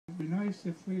nice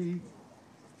if we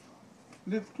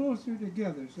lived closer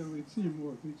together so we'd see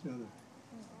more of each other.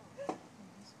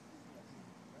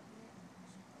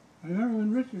 I remember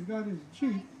when Richard got his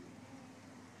Jeep,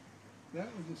 that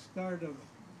was the start of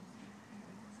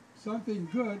something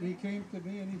good. He came to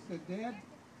me and he said, Dad,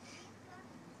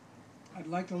 I'd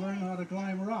like to learn how to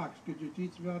climb rocks. Could you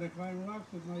teach me how to climb rocks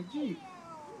with my Jeep?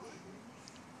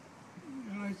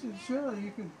 And I said, sure,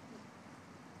 you can.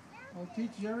 I'll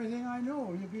teach you everything I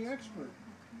know. You'll be expert.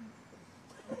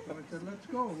 So I said, let's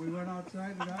go. We went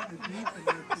outside and got in the Jeep and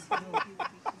I said,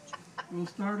 we'll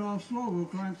start off slow. We'll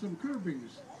climb some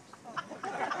curbings. So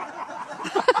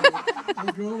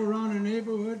we drove around the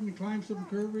neighborhood and climbed some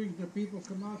curbings. The people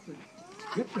come out and said,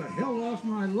 get the hell off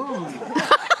my lawn.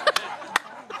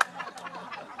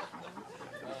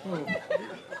 So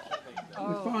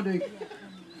we found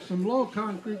some low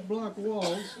concrete block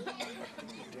walls,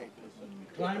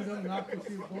 climbed them, knocked a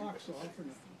few blocks off,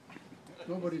 and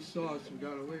nobody saw us and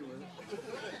got away with it.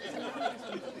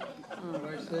 And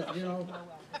I said, you know,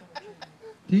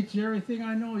 teach you everything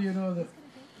I know, you know,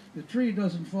 the tree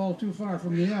doesn't fall too far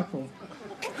from the apple.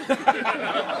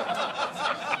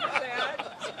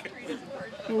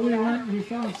 So we went and we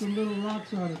found some little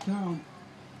rocks out of town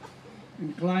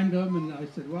and climbed them, and I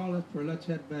said, well, let's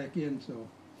head back in. So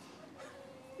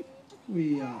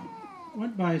we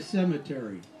went by a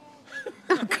cemetery.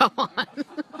 Come on.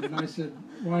 And I said,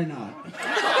 why not?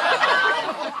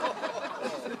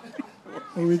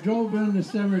 So we drove in the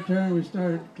cemetery and we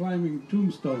started climbing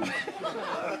tombstones.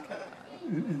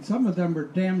 And some of them were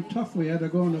damn tough. We had to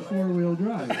go on a four-wheel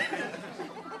drive.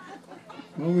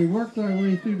 Well, we worked our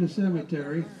way through the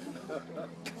cemetery,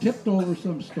 tipped over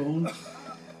some stones.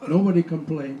 Nobody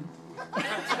complained.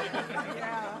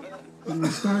 And we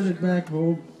started back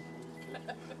home.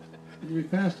 And we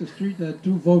passed a street that had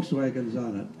two Volkswagens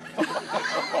on it.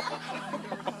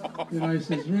 And I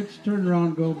says, Rich, turn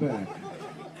around, go back.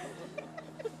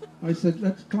 I said,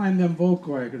 let's climb them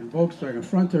Volkswagen,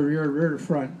 front to rear, rear to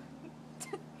front.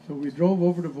 So we drove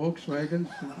over to Volkswagens.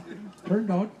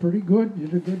 Turned out pretty good. You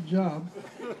did a good job.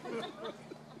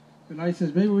 And I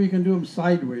says, maybe we can do them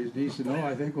sideways. And he said, no,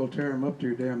 I think we'll tear them up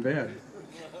too damn bad.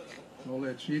 All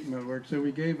that sheet metal work. So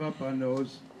we gave up on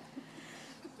those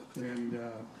and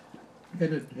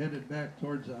headed back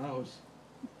towards the house.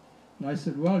 And I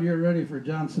said, well, you're ready for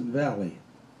Johnson Valley.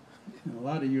 And a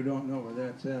lot of you don't know where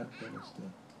that's at, but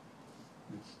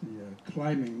it's the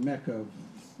climbing mecca of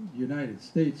the United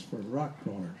States for rock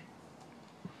crawlers.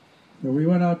 So we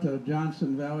went out to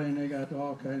Johnson Valley, and they got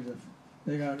all kinds of,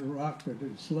 they got rock,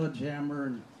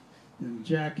 sledgehammer and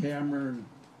jackhammer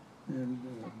and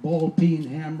ball peen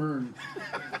hammer, and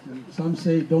some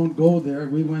say don't go there.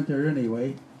 We went there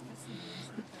anyway.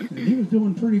 And he was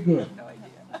doing pretty good.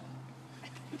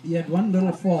 He had one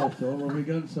little fault, though, where we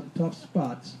got in some tough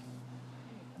spots.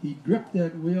 He gripped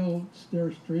that wheel,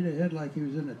 stared straight ahead like he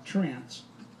was in a trance,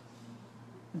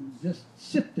 and just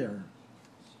sit there.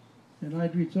 And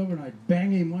I'd reach over and I'd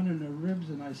bang him one in the ribs,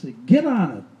 and I'd say, get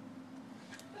on it.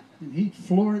 And he'd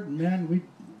floor it, and man, we'd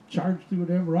charge through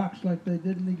them rocks like they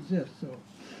didn't exist. So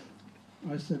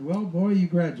I said, well, boy, you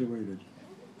graduated.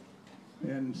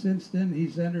 And since then,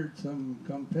 he's entered some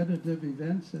competitive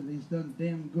events, and he's done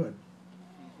damn good.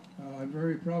 I'm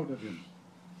very proud of him.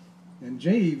 And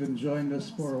Jay even joined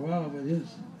us for a while with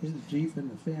his Jeep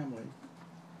and the family.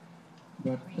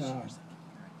 But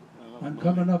I'm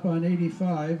coming up on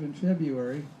 85 in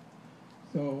February,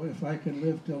 so if I can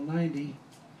live till 90,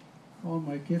 all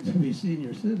my kids will be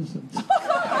senior citizens.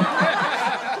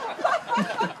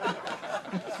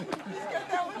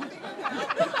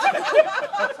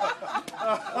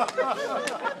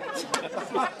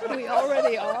 We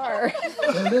already are.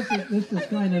 Well, this is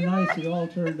kind of nice. It all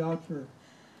turned out for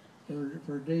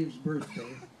Dave's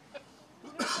birthday.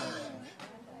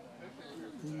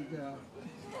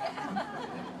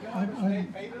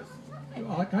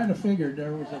 I kind of figured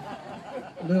there was a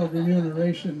little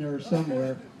remuneration there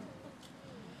somewhere.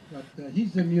 But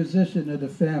he's the musician of the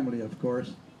family, of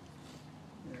course.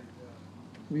 And,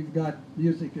 we've got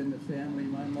music in the family.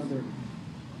 My mother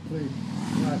played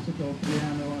classical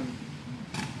piano, and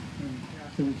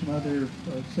Catherine's mother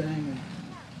sang, and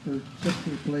her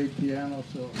sister played piano,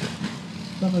 so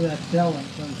some of that talent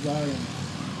comes by. And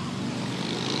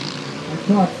I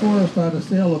taught Forrest how to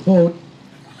sail a boat,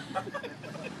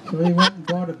 so he went and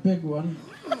bought a big one,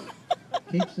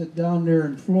 keeps it down there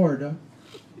in Florida,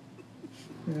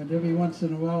 and every once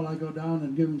in a while I go down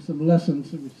and give him some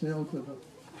lessons, and we sail to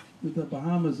the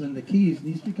Bahamas and the Keys, and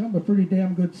he's become a pretty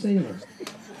damn good sailor.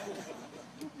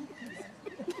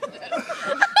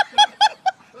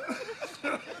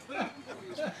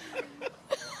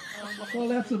 Well,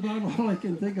 that's about all I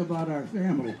can think about our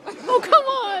family. Oh, come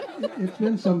on. It's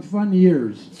been some fun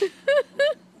years.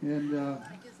 And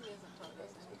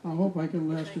I hope I can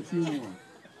last a few more.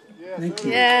 Thank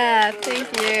you. Yeah,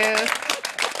 thank you.